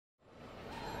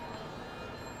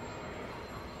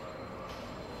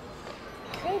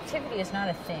creativity is not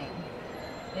a thing.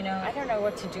 You know, I don't know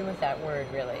what to do with that word,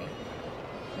 really.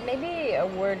 Maybe a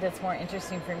word that's more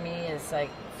interesting for me is like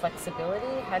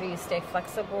flexibility. How do you stay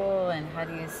flexible, and how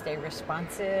do you stay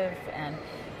responsive, and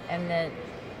that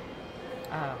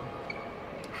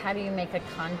how do you make a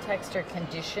context or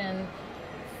condition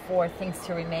for things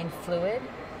to remain fluid?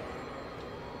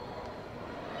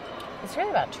 It's really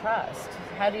about trust.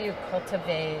 How do you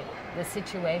cultivate the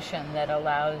situation that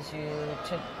allows you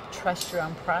to trust your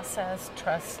own process,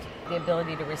 trust the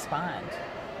ability to respond?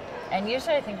 And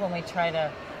usually I think when we try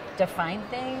to define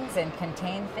things and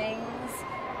contain things,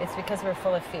 it's because we're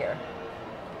full of fear.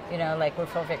 You know, like we're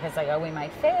full of fear because like, oh, we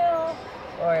might fail,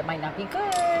 or it might not be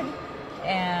good,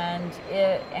 and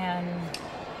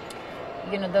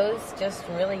you know, those just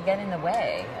really get in the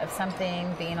way of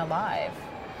something being alive.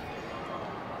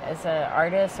 As an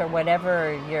artist, or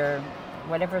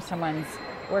whatever someone's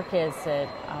work is, that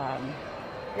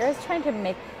you're always trying to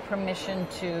make permission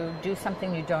to do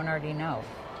something you don't already know.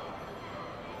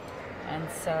 And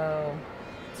so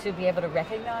to be able to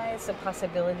recognize the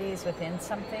possibilities within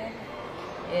something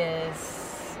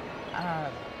is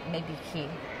maybe key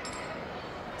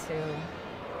to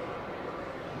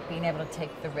being able to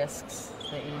take the risks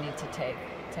that you need to take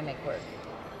to make work.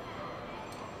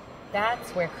 That's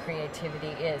where creativity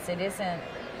is. It isn't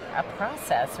a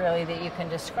process, really, that you can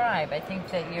describe. I think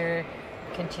that you're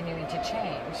continuing to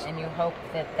change, and you hope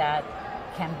that that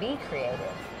can be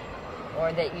creative,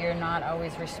 or that you're not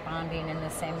always responding in the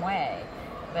same way,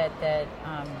 but that,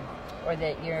 or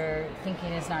that your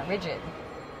thinking is not rigid.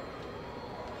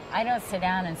 I don't sit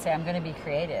down and say, I'm going to be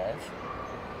creative.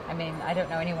 I mean, I don't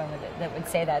know anyone that would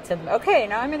say that to them. Okay,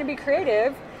 now I'm going to be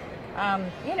creative.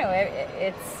 You know,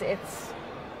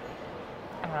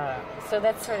 so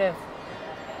that's sort of,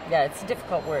 yeah, it's a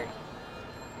difficult word.